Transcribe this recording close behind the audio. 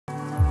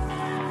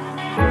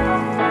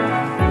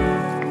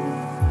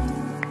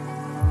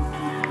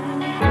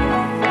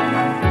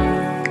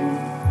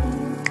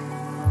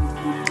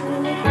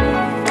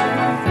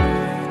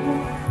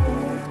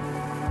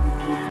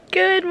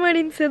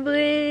morning,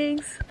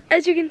 siblings.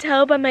 As you can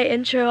tell by my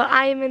intro,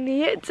 I am in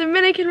the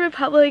Dominican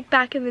Republic,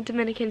 back in the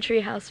Dominican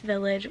Treehouse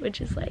Village, which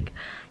is like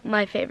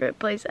my favorite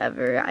place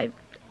ever. I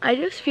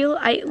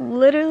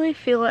literally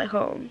feel at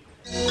home.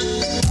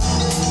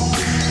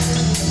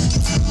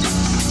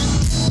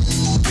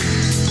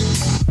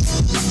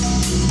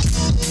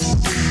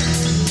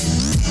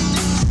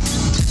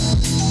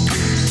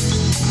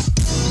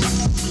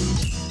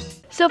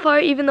 So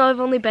far, even though I've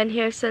only been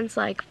here since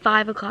like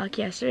 5 o'clock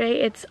yesterday,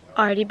 it's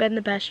already been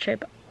the best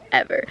trip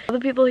ever. All the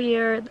people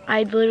here,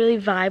 I literally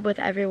vibe with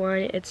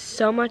everyone. It's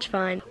so much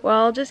fun. We're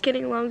all just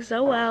getting along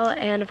so well,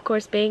 and of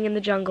course being in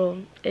the jungle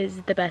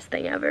is the best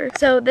thing ever.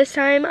 So this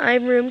time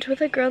I'm roomed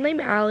with a girl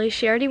named Allie.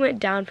 She already went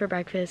down for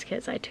breakfast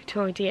because I took too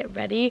long to get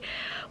ready,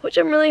 which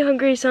I'm really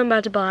hungry, so I'm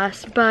about to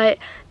blast. But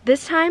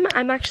this time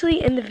I'm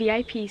actually in the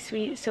VIP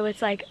suite, so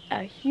it's like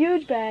a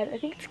huge bed. I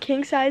think it's a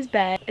king size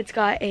bed. It's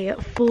got a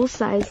full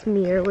size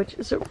mirror, which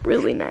is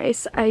really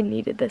nice. I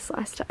needed this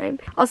last time.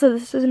 Also,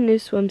 this is a new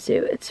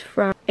swimsuit. It's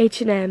from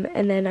H&M,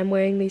 and then I'm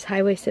wearing these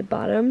high-waisted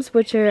bottoms,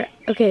 which are,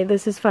 okay,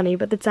 this is funny,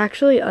 but it's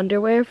actually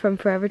underwear from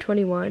Forever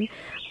 21.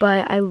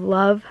 But I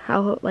love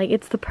how, like,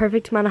 it's the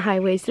perfect amount of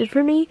high-waisted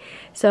for me,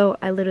 so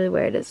I literally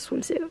wear it as a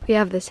swimsuit. We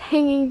have this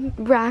hanging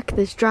rack,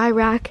 this dry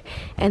rack,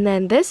 and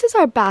then this is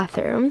our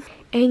bathroom.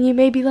 And you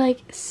may be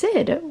like,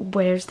 Sid,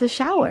 where's the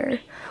shower?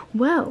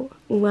 Well,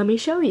 let me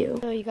show you.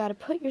 So you gotta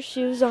put your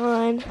shoes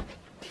on,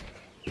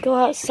 go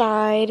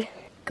outside,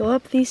 go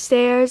up these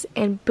stairs,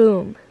 and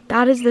boom,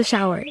 that is the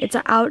shower. It's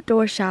an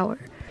outdoor shower.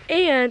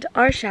 And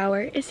our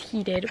shower is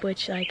heated,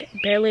 which like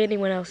barely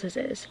anyone else's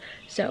is.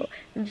 So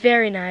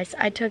very nice.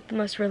 I took the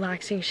most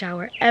relaxing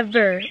shower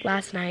ever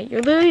last night.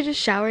 You're literally just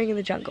showering in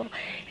the jungle.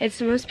 It's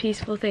the most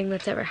peaceful thing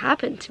that's ever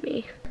happened to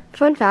me.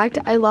 Fun fact,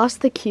 I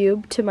lost the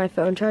cube to my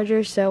phone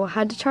charger, so I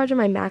had to charge on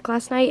my Mac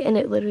last night, and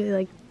it literally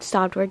like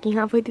stopped working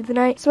halfway through the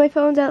night. So my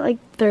phone's at like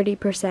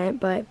 30%,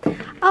 but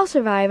I'll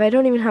survive. I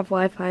don't even have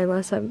Wi-Fi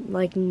unless I'm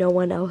like no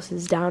one else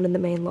is down in the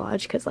main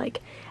lodge, because like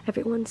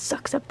everyone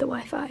sucks up the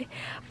Wi-Fi.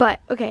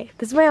 But okay,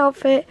 this is my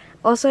outfit.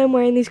 Also, I'm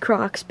wearing these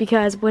Crocs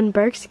because when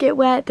Birks get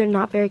wet, they're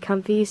not very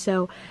comfy,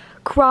 so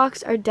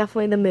Crocs are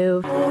definitely the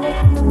move.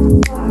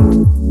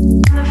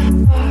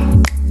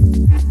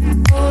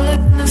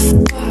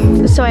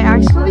 So I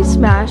accidentally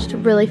smashed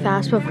really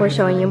fast before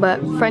showing you, but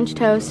French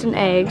toast and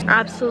eggs,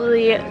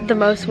 absolutely the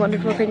most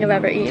wonderful thing I've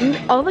ever eaten.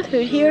 All the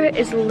food here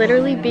is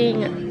literally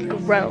being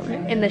grown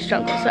in this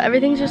jungle, so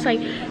everything's just like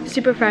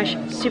super fresh,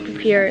 super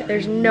pure.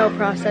 There's no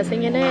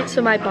processing in it,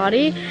 so my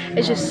body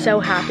is just so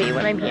happy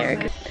when I'm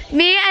here.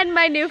 Me and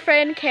my new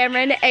friend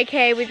Cameron,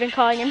 aka we've been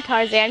calling him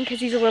Tarzan because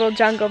he's a little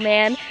jungle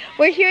man.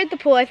 We're here at the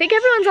pool. I think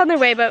everyone's on their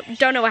way, but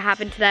don't know what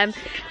happened to them.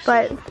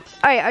 But,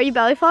 alright, are you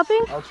belly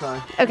flopping? I'll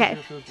try. Okay,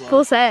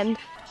 full send.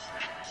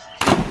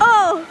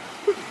 Oh!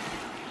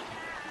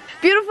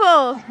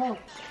 Beautiful!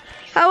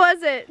 How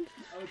was it?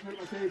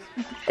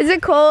 Is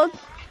it cold?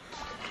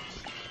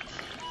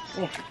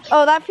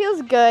 Oh, that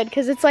feels good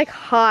because it's like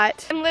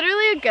hot. I'm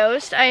literally a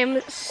ghost. I am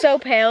so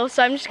pale,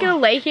 so I'm just gonna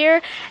lay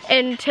here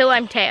until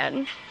I'm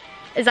tan.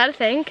 Is that a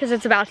thing? Because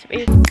it's about to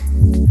be.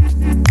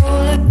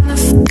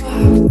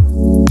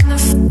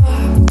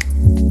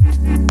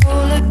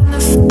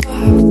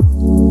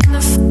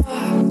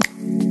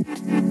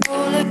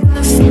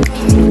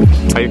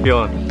 How you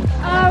feeling?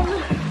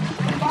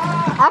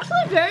 Actually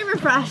very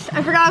refreshed.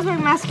 I forgot I was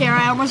wearing mascara.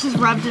 I almost just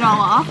rubbed it all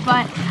off,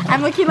 but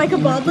I'm looking like a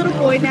bald little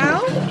boy now,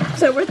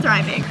 so we're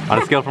thriving.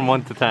 On a scale from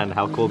 1 to 10,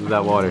 how cold is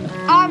that water?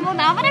 Well,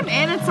 now that I'm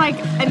in, it's like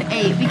an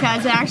 8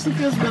 because it actually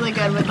feels really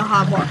good with the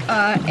hot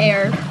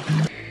air.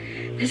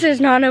 This is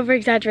not an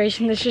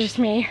over-exaggeration. This is just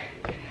me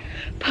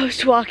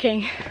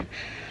post-walking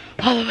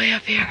all the way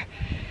up here.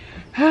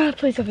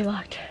 Please don't be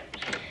locked.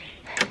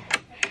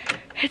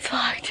 It's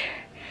locked.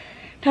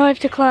 Now I have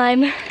to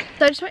climb.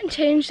 So I just went and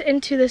changed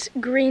into this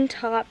green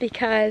top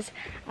because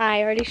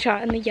I already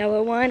shot in the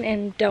yellow one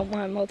and don't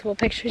want multiple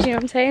pictures, you know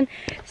what I'm saying?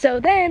 So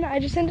then I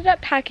just ended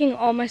up packing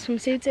all my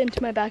swimsuits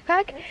into my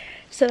backpack,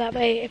 so that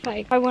way if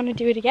I want to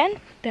do it again,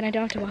 then I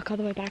don't have to walk all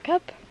the way back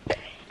up.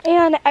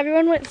 And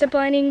everyone went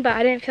ziplining, but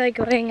I didn't feel like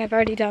going. I've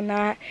already done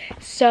that.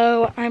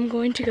 So I'm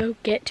going to go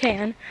get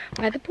tan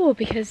by the pool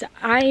because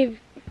I'm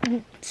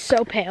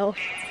so pale.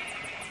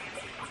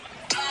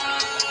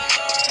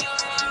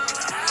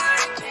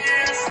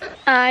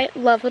 I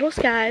love Little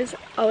Skies,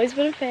 always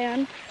been a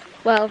fan.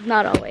 Well,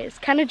 not always,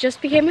 kind of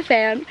just became a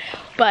fan,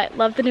 but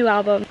love the new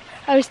album.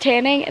 I was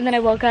tanning and then I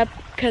woke up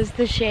because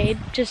the shade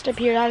just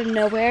appeared out of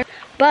nowhere.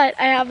 But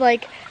I have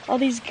like all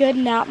these good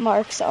nap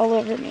marks all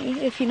over me,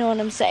 if you know what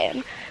I'm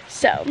saying.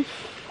 So,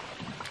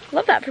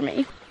 love that for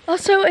me.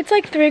 Also, it's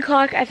like 3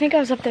 o'clock. I think I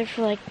was up there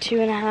for like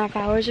 2.5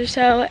 hours or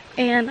so,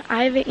 and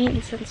I haven't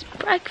eaten since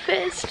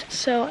breakfast,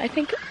 so I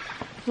think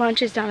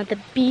lunch is down at the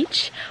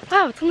beach.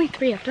 Wow, it's only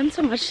 3. I've done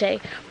so much today.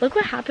 Look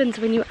what happens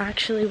when you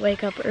actually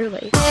wake up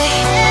early.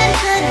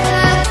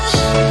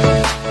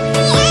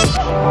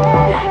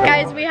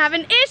 Guys, we have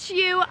an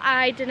issue.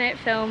 I didn't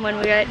film when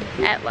we were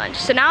at lunch.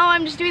 So now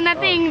I'm just doing that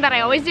thing that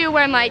I always do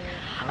where I'm like,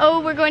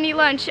 oh, we're going to eat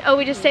lunch. Oh,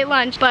 we just ate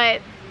lunch.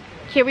 But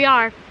here we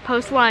are,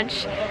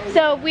 post-lunch.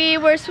 So we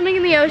were swimming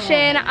in the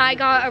ocean. I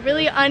got a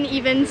really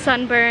uneven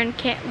sunburn.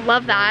 Can't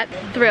love that.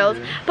 Thrilled.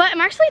 But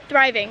I'm actually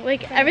thriving.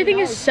 Like, everything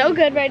is so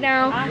good right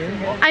now.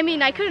 I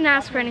mean, I couldn't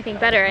ask for anything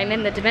better. I'm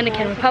in the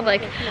Dominican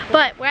Republic.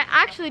 But we're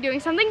actually doing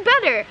something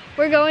better.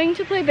 We're going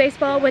to play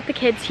baseball with the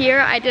kids here.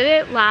 I did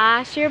it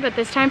last year, but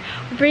this time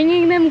we're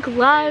bringing them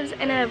gloves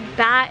and a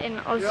bat and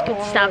all this good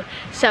stuff.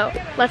 So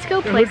let's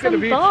go play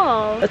some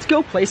ball. Let's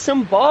go play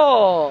some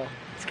ball.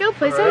 Let's go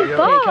play some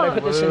ball. Hey, can I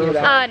put this in your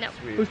bag? No.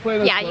 Who's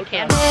playing this? Yeah, you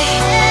can.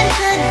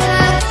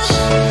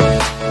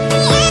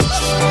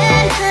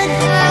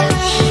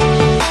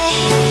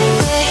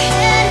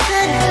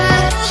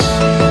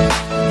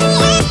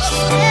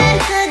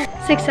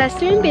 Success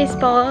doing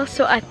baseball,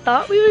 so I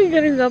thought we were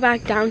gonna go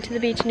back down to the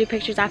beach and do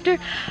pictures after,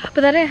 but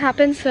that didn't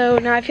happen, so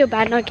now I feel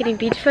bad not getting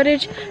beach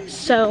footage,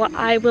 so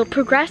I will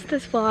progress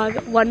this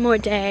vlog one more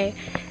day,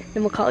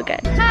 then we'll call it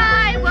good.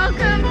 Hi,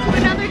 welcome to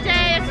another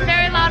day. It's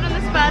very loud on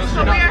this bus,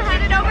 but we are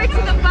headed over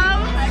to the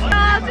boat.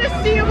 I'll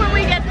just see you when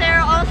we get there.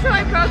 Also,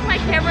 I broke my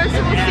camera,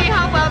 so we'll see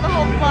how well the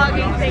whole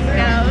vlogging thing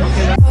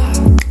goes.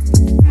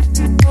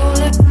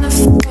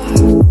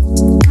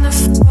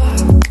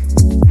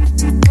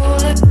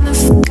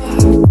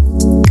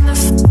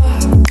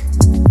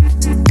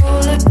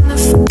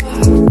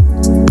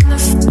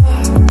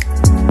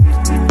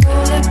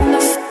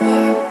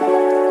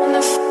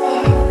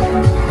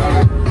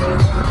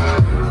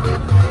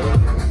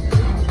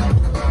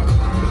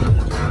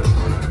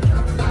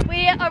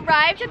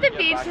 Arrived at the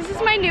beach. This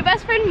is my new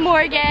best friend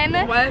Morgan.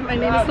 What? My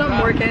name is not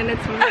Morgan,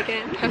 it's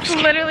Morgan. It's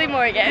literally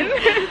Morgan.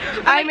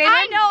 I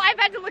know, I've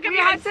had to look at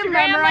your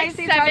Instagram like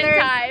 7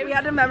 times. We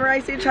had to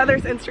memorize each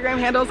other's Instagram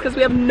handles because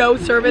we have no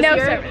service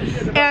here.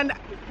 And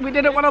we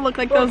didn't want to look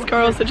like those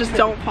girls that just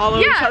don't follow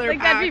each other like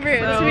back. That'd be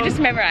rude, so we just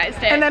memorized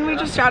it. And then we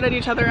just shouted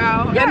each other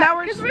out. Yeah, and now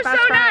we're just best so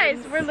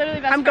friends. nice. We're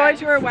literally best friends. I'm going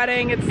to her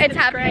wedding. It's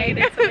happening.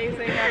 Great. It's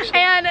amazing, actually.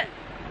 And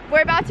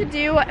we're about to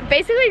do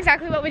basically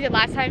exactly what we did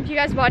last time. If you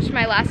guys watched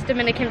my last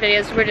Dominican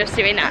videos, we're just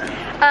doing that.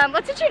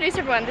 Let's introduce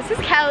everyone. This is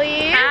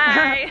Kelly.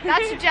 Hi.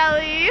 That's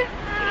Jelly.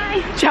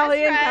 Hi.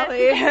 Jelly and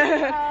Kelly.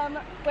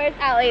 Where's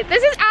Allie?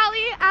 This is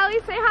Allie. Allie,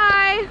 say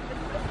hi.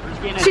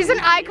 She's an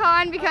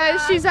icon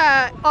because she's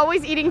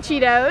always eating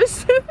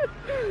Cheetos.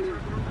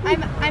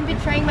 I'm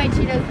betraying my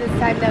Cheetos this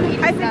time though.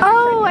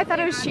 Oh, I thought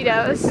it was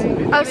Cheetos.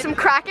 Oh, some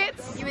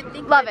Crackets? You would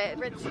think love it.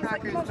 Ritz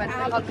crackers, but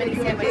they're called mini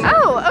sandwiches.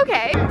 Oh,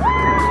 okay.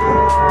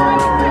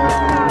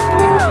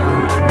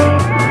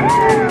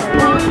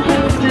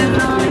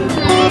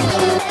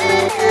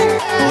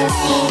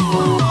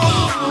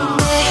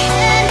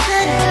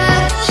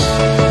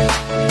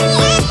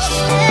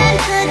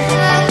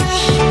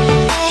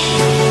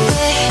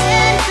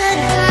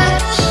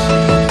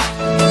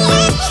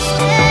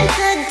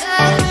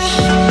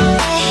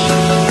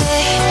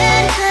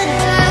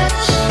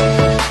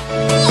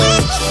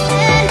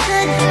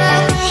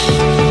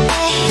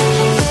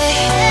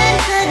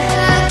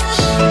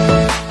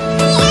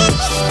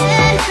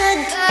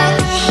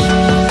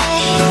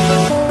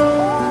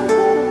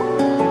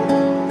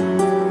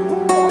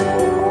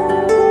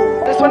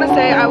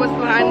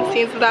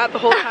 Of that the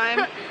whole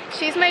time.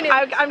 She's my new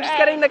I'm just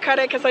getting the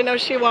credit because I know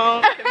she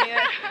won't give me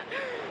it.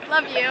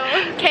 Love you.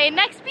 Okay,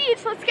 next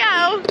beach, let's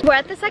go. We're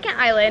at the second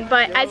island,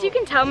 but as you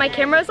can tell, my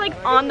camera is like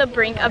on the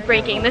brink of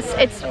breaking. It's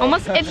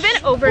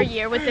been over a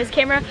year with this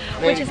camera,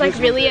 which is like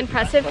really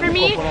impressive for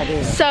me.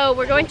 So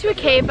we're going to a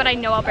cave, but I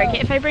know I'll break it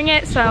if I bring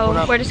it.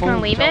 So we're just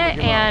gonna leave it,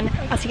 and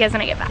I'll see you guys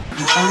when I get back.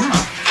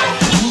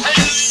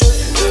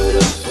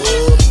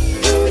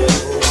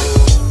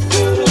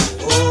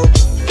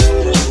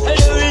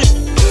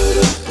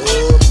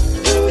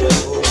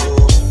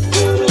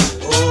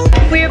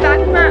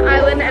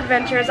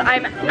 Adventures.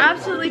 I'm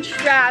absolutely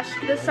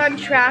trashed. The sun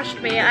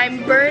trashed me.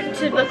 I'm burned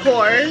to the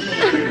core.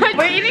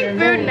 We're eating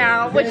food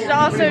now, which is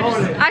also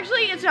just,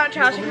 actually it's not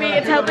trashing me,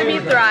 it's helping me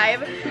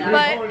thrive.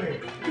 But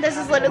this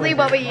is literally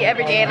what we eat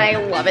every day and I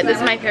love it. This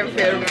is my favorite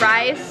food.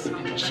 Rice,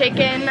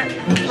 chicken,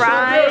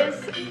 fries.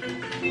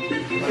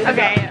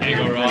 Okay,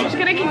 I'm just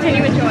gonna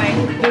continue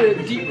enjoying. The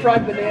deep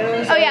fried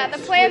bananas. Oh yeah, the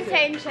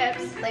plantain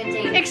chips.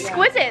 Plantain.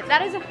 Exquisite,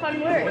 that is a fun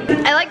word.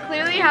 I like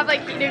clearly have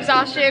like heat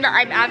exhaustion.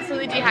 I'm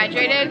absolutely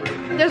dehydrated.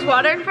 There's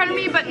water in front of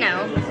me, but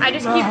no. I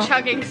just keep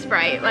chugging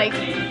Sprite. Like,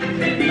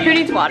 who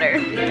needs water?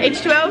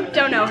 H2O,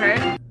 don't know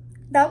her.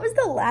 That was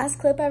the last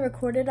clip I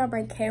recorded on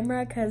my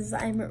camera because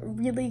I'm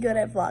really good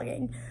at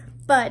vlogging.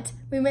 But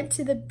we went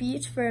to the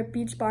beach for a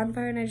beach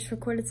bonfire and I just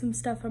recorded some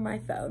stuff on my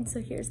phone, so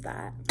here's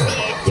that.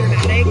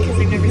 Dramatic, because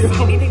I've never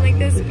seen anything like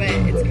this, but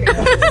it's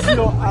crazy.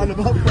 Oh,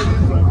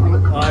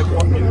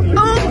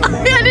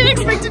 I didn't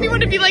expect anyone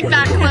to be like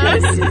that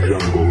close.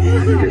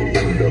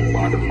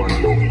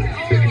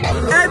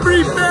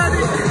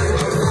 Everybody!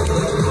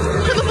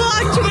 For the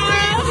vlog tomorrow!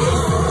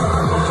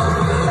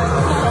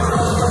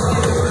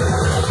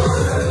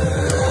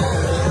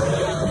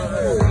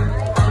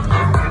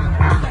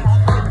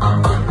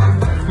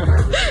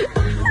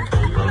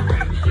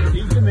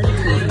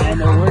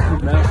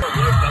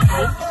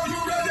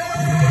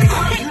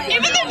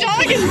 Even the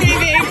dog is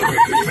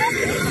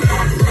leaving.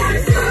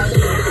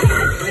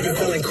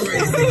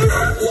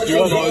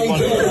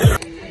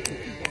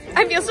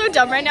 I feel so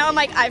dumb right now. I'm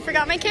like, I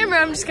forgot my camera.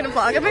 I'm just gonna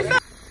vlog on my phone.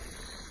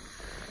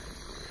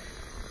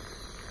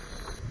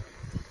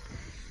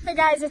 Hey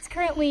guys, it's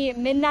currently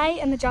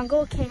midnight in the jungle.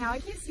 Okay, now I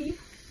can't see.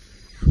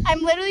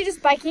 I'm literally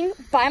just biking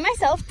by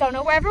myself. Don't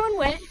know where everyone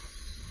went.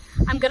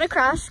 I'm gonna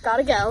crash,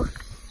 gotta go.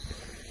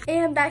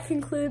 And that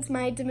concludes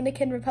my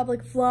Dominican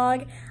Republic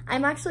vlog.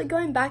 I'm actually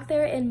going back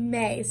there in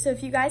May. So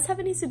if you guys have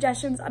any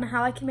suggestions on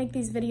how I can make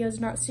these videos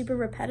not super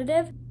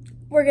repetitive,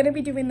 we're gonna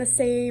be doing the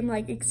same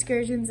like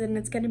excursions and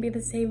it's gonna be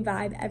the same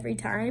vibe every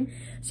time.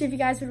 So if you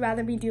guys would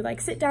rather me do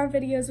like sit down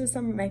videos with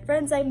some of my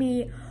friends I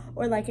meet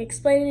or like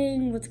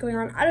explaining what's going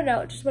on, I don't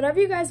know, just whatever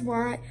you guys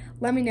want,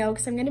 let me know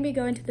because I'm gonna be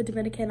going to the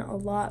Dominican a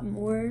lot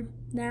more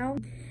now.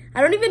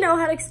 I don't even know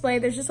how to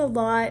explain, there's just a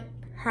lot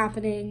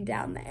happening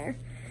down there.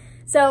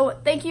 So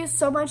thank you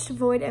so much to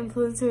Void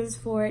Influencers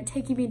for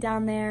taking me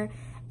down there,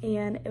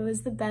 and it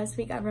was the best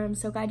week ever. I'm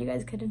so glad you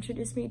guys could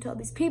introduce me to all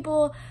these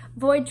people.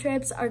 Void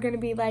trips are gonna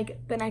be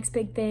like the next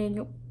big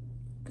thing.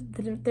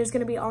 There's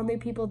gonna be all new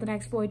people the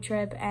next Void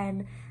trip,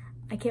 and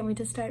I can't wait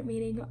to start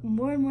meeting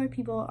more and more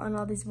people on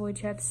all these Void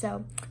trips.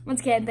 So once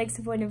again, thanks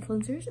to Void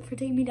Influencers for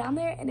taking me down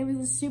there, and it was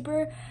a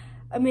super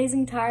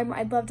amazing time.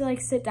 I'd love to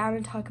like sit down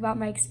and talk about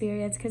my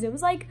experience because it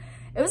was like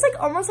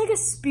almost like a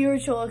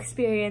spiritual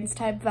experience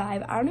type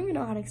vibe. I don't even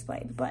know how to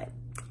explain, but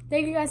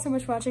thank you guys so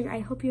much for watching.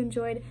 I hope you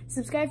enjoyed.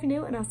 Subscribe if you're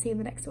new, and I'll see you in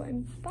the next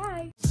one.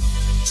 Bye.